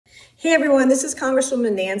Hey everyone, this is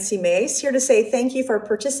Congresswoman Nancy Mace here to say thank you for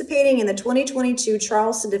participating in the 2022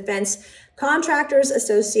 Charleston Defense Contractors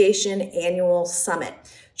Association Annual Summit.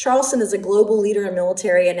 Charleston is a global leader in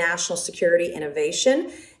military and national security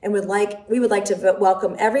innovation, and we would like to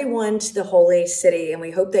welcome everyone to the Holy City, and we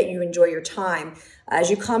hope that you enjoy your time as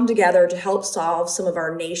you come together to help solve some of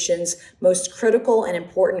our nation's most critical and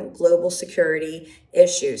important global security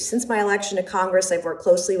issues. Since my election to Congress, I've worked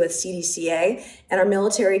closely with CDCA and our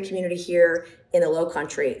military community here in the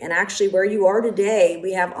Lowcountry. And actually where you are today,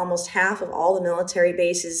 we have almost half of all the military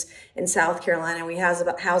bases in South Carolina. We house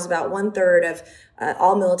about 1/3 of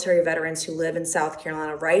all military veterans who live in South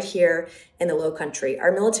Carolina right here in the Lowcountry.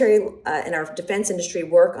 Our military and our defense industry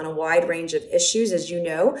work on a wide range of issues, as you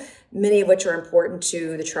know, many of which are important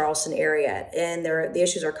to the Charleston area. And the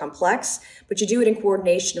issues are complex, but you do it in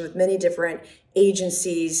coordination with many different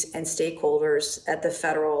agencies and stakeholders at the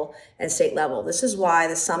federal and state level. This is why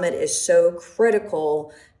the summit is so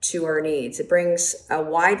critical to our needs. It brings a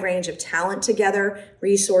wide range of talent together,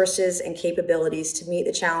 resources, and capabilities to meet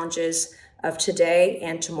the challenges of today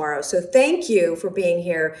and tomorrow. So thank you for being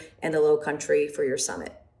here in the Lowcountry for your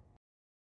summit.